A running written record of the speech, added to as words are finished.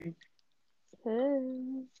Hey,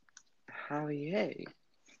 How are you?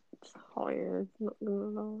 tired, not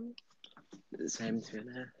gonna lie. Same to be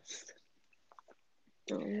honest.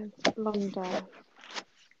 Long day.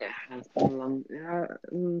 It has been a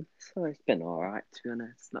long. So it's been alright to be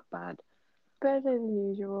honest. Not bad. Better than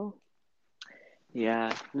usual. Yeah,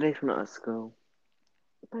 at least we're not at school.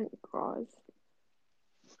 Thank God.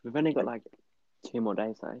 We've only got Like like 2 more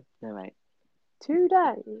days though. No wait, 2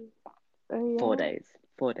 days. four Oh days.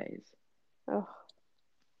 4 days. yeah. Ugh.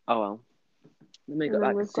 Oh well. Then we And got then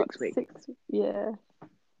like we've got 6 weeks. 6. Yeah.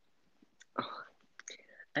 Oh,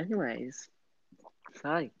 anyways,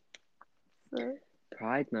 so So.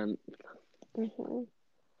 Pride Month. Mhm.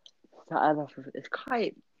 It's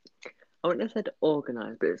quite. I wouldn't have said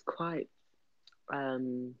organised, but it's quite.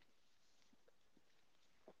 Um,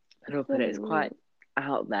 how do I put it? It's quite Feeling.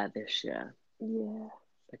 out there this year. Yeah.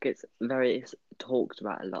 Like it's talked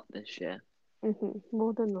about a lot this year.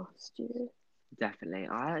 More than last year. Definitely.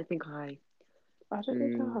 I don't think I don't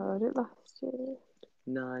think I mm, heard it last year.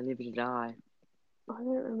 no, neither did I. I don't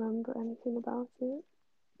remember anything about it.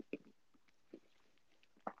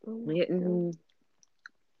 Oh my Yeah, God.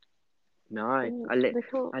 no, And they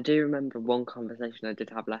can't. I do remember one conversation I did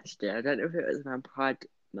have last year. I don't know if it was around Pride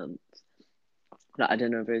Month. Like, I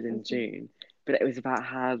don't know if it was in Mhm. June, but it was about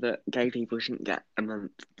how that gay people shouldn't get a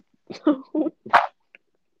month.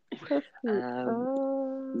 That's cute. Um,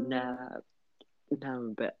 no, no, I'm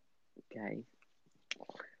a bit gay.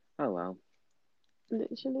 Oh well.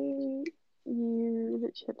 Literally, you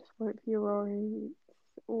literally had to fight for your rights.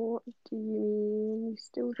 What do you mean? You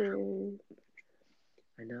still do.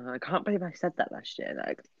 I know. I can't believe I said that last year.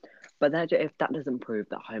 Like, but if that doesn't prove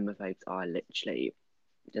that homophobes are literally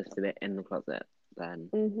just a bit in the closet, then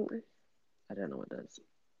Mhm. I don't know what does.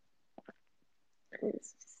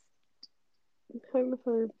 It's just,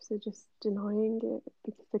 homophobes are just denying it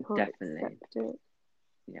because they can't Definitely, accept it.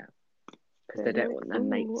 yeah, because they They're don't like, want their oh, I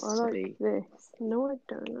mates to like be. this. No, I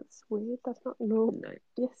don't. That's weird. That's not no. No,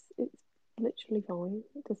 Yes, it's literally fine.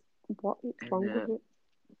 There's what? What's and wrong with it?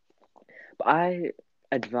 but I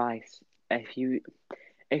advise if you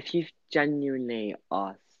genuinely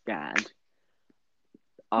are scared,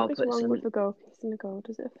 I'll What is put wrong some. with a girl kissing a girl?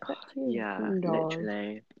 Does it affect you? Yeah, No.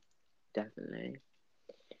 literally, definitely.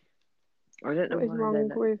 I don't know What is why they're wrong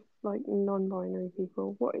like. with like non-binary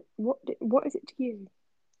people? What is it to you?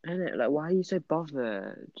 I don't know, like, why are you so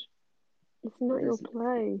bothered? It's not your There's,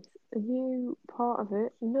 place. Are you part of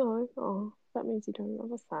it? No. Oh, that means you don't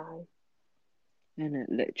have a say. no,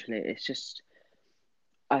 literally, it's just.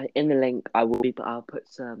 In the link, I'll put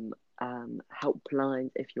some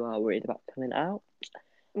helplines if you are worried about coming out.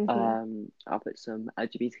 Mhm. I'll put some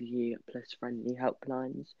LGBTQ plus friendly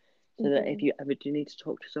helplines so that if Mhm. you ever do need to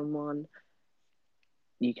talk to someone,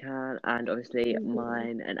 you can. And obviously, Mhm.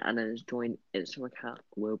 mine and Anna's joint Instagram account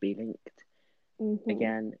will be linked Mhm.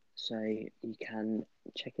 again, so you can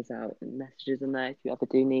check us out and messages in there if you ever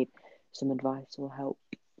do need some advice or help.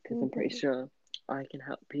 Because I'm pretty Mhm. sure I can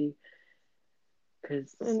help you.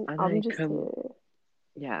 Because And Anna I'm just come, here.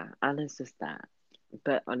 yeah, Anna's just that.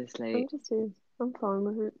 But honestly, I'm just here. I'm fine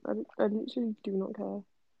with it. I literally do not care.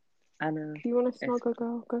 Anna, If you want to it's snug a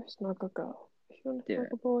girl, go snug a girl. If you want to do snug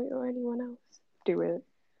it. a boy or anyone else, do it.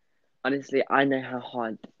 Honestly, I know how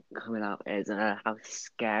hard coming out is and how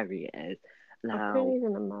scary it is. I can't Now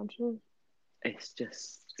even imagine. it's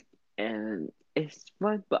just, it's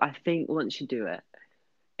fun, but I think once you do it,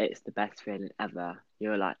 it's the best feeling ever.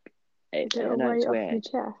 You're like, Is it I a know it's weight off your weird.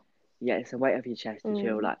 chest? Yeah, it's a weight off your chest. You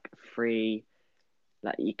feel Mm. like free,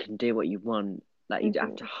 like you can do what you want. Like you don't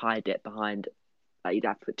have to Mhm. hide it behind. Like you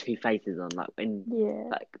don't have to put two faces on. Yeah.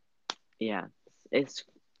 Like yeah, it's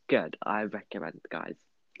good. I recommend, guys.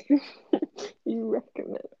 You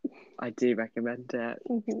recommend. I do recommend it.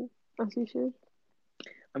 As you should.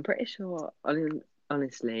 I'm pretty sure.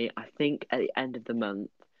 Honestly, I think at the end of the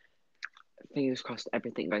month, fingers crossed,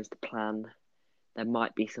 everything goes to plan. There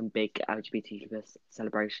might be some big LGBT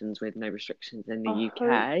celebrations with no restrictions in the I hope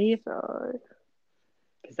UK so.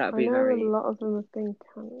 because that would I be know a very. lot of them have been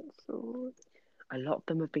cancelled. A lot of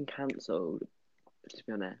them have been cancelled, to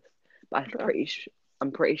be honest. But But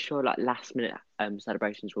I'm pretty sure like last minute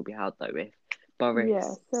celebrations will be held though if yeah,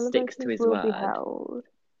 Boris sticks to celebrations his will be word. held.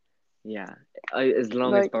 Yeah, as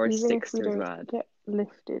long as Like, Boris even if sticks we to his don't word. get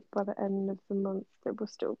lifted by the end of the month, there will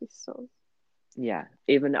still be some. Yeah,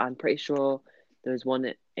 even I'm pretty sure there was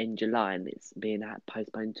one in July and it's being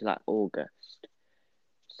postponed to like August.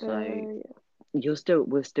 So Yeah.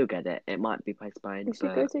 we'll still get it. It might be We postponed,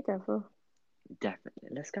 should go but together. definitely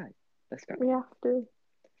let's go. Let's go. We have to.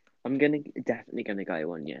 I'm gonna definitely gonna go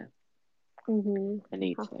one year. I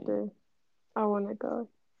need Have to. to. I want to go.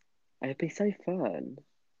 It'd be so fun.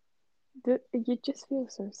 You just feel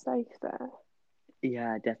so safe there.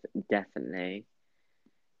 Yeah, definitely.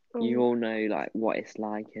 You Oh, all know like what it's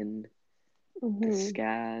like and the mm-hmm.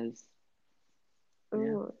 scares. Yeah,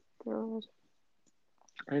 Oh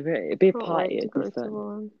my god. it'd be a Can't party. wait to It'd be go to fun.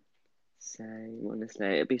 one. So honestly,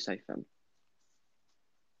 it'd be so fun.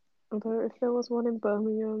 Although if there was one in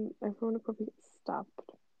Birmingham, everyone would probably get stabbed.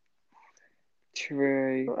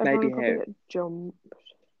 True. Or everyone Maybe would probably here. get jumped.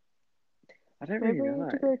 I don't Maybe really we need know.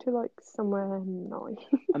 to go to like somewhere I'm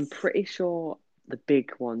nice. pretty sure the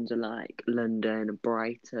big ones are like London and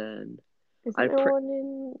Brighton. Isn't I there pre- one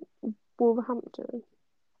in Wolverhampton?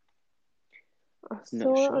 I Not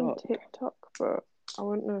saw it on sure. TikTok, but I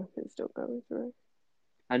wouldn't know if it's still going through.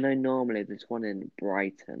 I know normally there's one in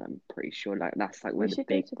Brighton. I'm pretty sure like that's like We where the should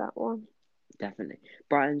go big to that one. definitely.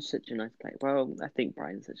 Brighton's such a nice place. Well, I think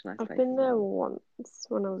Brighton's such a nice I've place been as there well. once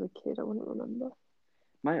when I was a kid. I wouldn't remember.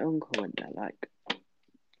 My uncle went there like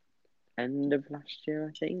end of last year,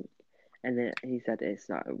 I think, and then he said it's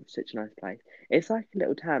like such a nice place. It's like a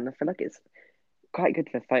little town. I feel like it's quite good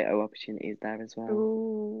for photo opportunities there as well.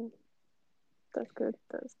 Ooh, that's good.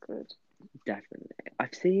 That's good. Definitely.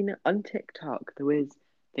 I've seen on TikTok there was,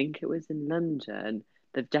 I think it was in London,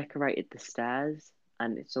 they've decorated the stairs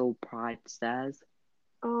and it's all pride stairs.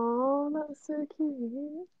 Oh, that's so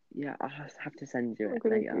cute. Yeah, I'll just have to send you I'm it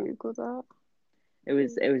gonna later. Google that. It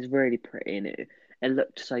was really pretty and it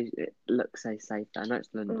looked so safe. I know it's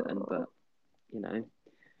London, Oh, but you know,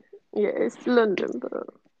 yeah, it's London,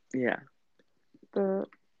 yeah. but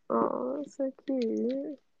oh, that's so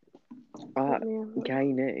cute. Uh, Let me have a Gay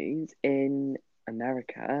look. news in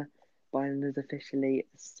America, Biden has officially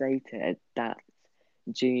stated that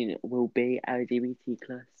June will be LGBT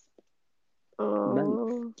plus month.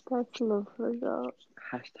 Oh, that's lovely. That.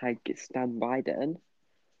 Hashtag Stan Biden,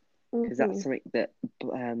 because that's Mhm. something that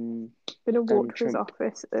Gonna walk Donald to his Trump.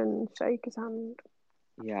 office and shake his hand,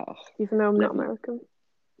 Yeah, even though I'm not love you, American.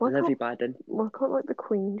 Why love can't you, Biden. Why can't like the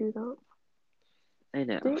Queen do that? I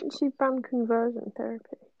know. Didn't she ban conversion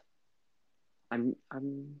therapy? I'm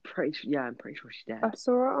pretty sure. Yeah, I'm pretty sure she I did.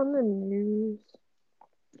 saw it on the news.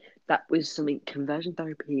 That was something conversion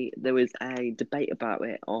therapy. There was a debate about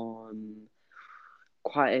it on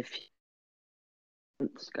quite a few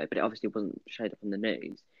months ago, but it obviously wasn't showed up on the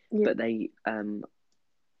news. Yeah. But they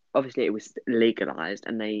obviously it was legalized,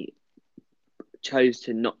 and they chose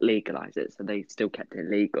to not legalize it, so they still kept it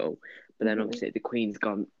legal. But then Hmm. obviously the Queen's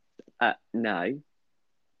gone, no,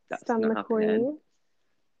 that's Stan not the happening. Queen.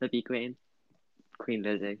 Love you, Queen, Queen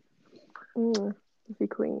Lizzie. Mm, the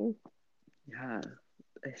Queen. Yeah,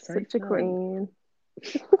 it's so Such a fun. queen.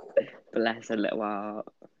 Bless her little heart.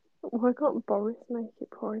 Why can't Boris make it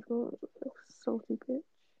Pride Month? Salty bitch.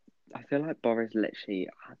 I feel like Boris literally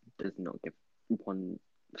does not give one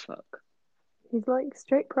fuck. He's like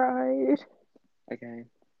straight pride. Okay,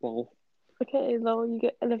 well, Okay, lol, you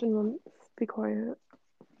get 11 months. Be quiet.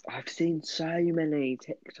 I've seen so many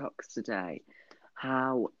TikToks today.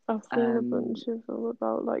 How I've seen a um bunch of them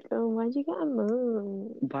about like, oh, why'd you get a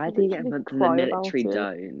month? why do you get a Literally month and the cry about military it.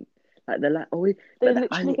 don't? Like they're like, oh, They but the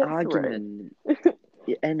literally only get three. argument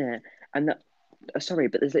in it, and sorry,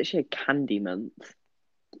 but there's literally a candy month.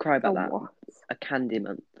 Cry A about that. what? A candy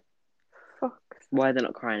month. Fuck's Why are sake. they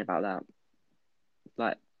not crying about that?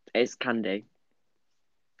 Like it's candy,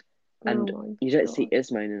 Oh and my you don't see god.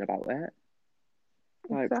 us moaning about it.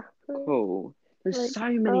 Like Exactly. cool. There's Like, so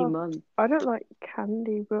many oh, months I don't like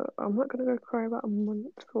candy, but I'm not gonna go cry about a month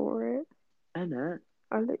for it. in it.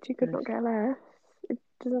 I literally could There's not care less. It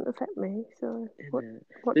doesn't affect me, so in what it.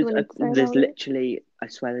 what do I need to say There's about literally I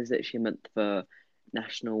swear there's literally a month for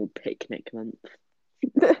National Picnic Month.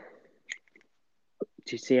 it?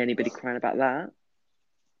 Do you see anybody crying about that?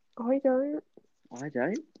 I don't. I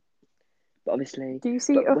don't. But obviously, Do you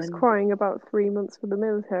see but us when crying about 3 months for the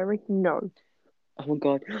military? No. oh my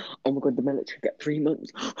god, oh my god, the military get 3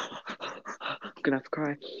 months. I'm gonna have to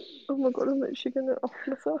cry. Oh my god, I'm literally gonna off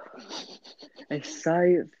myself. It's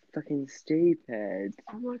so fucking stupid.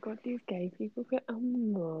 Oh my god, these gay people get a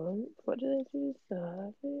month. What do they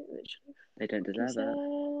deserve it? Literally, They don't fuck deserve it.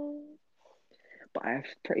 yourself. But I'm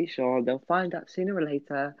pretty sure they'll find out sooner or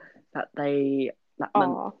later that that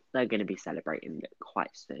month Ah, they're gonna be celebrating it quite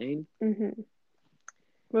soon. mm-hmm.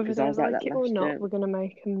 Whether Because I they was like like that it or last not, year. we're gonna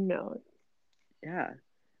make them know. Yeah.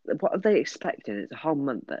 What are they expecting? It's a whole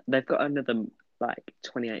month that they've got another like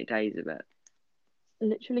 28 days of it.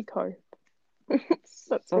 Literally cope. That's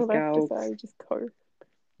Sus all I have to girls. say. Just cope.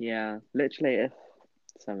 Yeah, literally, it's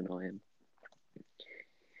so annoying.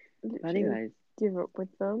 But Literally anyways, give up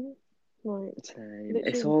with them. Like, so it's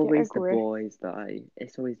literally get a always the grip. boys though.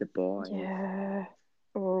 It's always the boys. Yeah.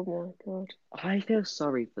 Oh my god. I feel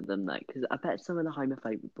sorry for them though, because I bet some of the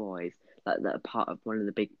homophobic boys, like that are part of one of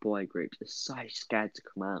the big boy groups, are so scared to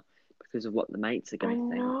come out because of what the mates are I gonna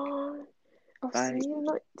think. know. I've Like, seen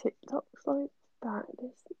like TikToks like that.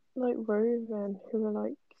 There's like roadmen who are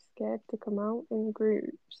like scared to come out in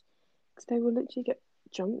groups because they will literally get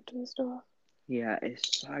jumped and stuff, yeah,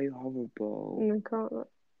 it's so horrible. and they can't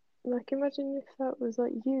like imagine if that was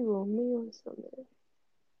like you or me or something.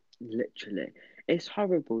 Literally, it's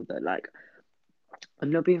horrible though. Like,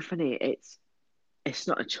 I'm not being funny. It's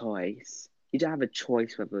not a choice. You don't have a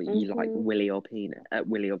choice whether you like Mhm. willy or peanut,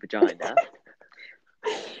 willy or vagina.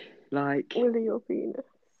 Like, Willy or penis.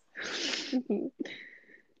 Mhm.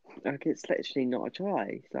 like it's literally not a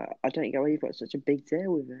choice. Like, I don't get why you've got such a big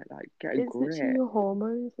deal with it. Like, get a It's literally grip. your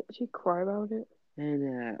hormones that you cry about it.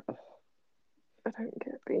 And I don't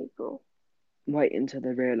get people. wait until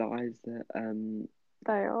they realise that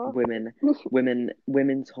They are. women,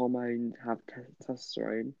 women's hormones have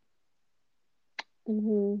testosterone.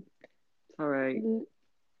 Mhm. Sorry, L-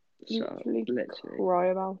 shut up. Literally Literally, cry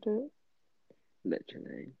about it.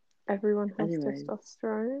 literally. Everyone has Anyway,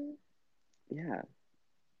 testosterone. yeah,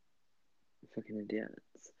 fucking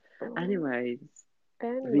idiots. Oh, Anyways,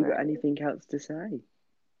 have you got anyway, anything else to say?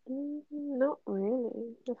 not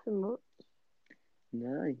really. Nothing much.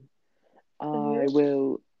 No. And I you?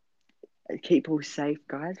 will keep all safe,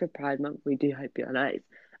 guys, for Pride Month. We do hope you. I know it's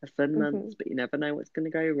a fun month, Mhm. but you never know what's going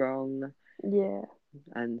to go wrong. Yeah.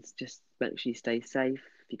 And just make sure you stay safe.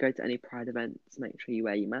 If you go to any Pride events, make sure you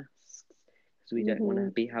wear your masks because we don't want to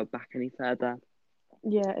Mhm. be held back any further.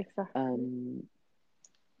 Yeah. Exactly. Um,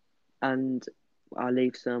 and I'll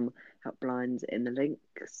leave some helplines in the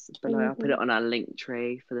links below. I'll put it Mhm. on our link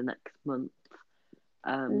tree for the next month.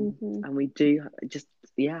 Mhm. And we do just,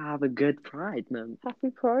 yeah, have a good Pride month. Happy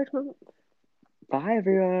Pride Month. Bye,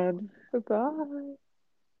 everyone. Bye bye.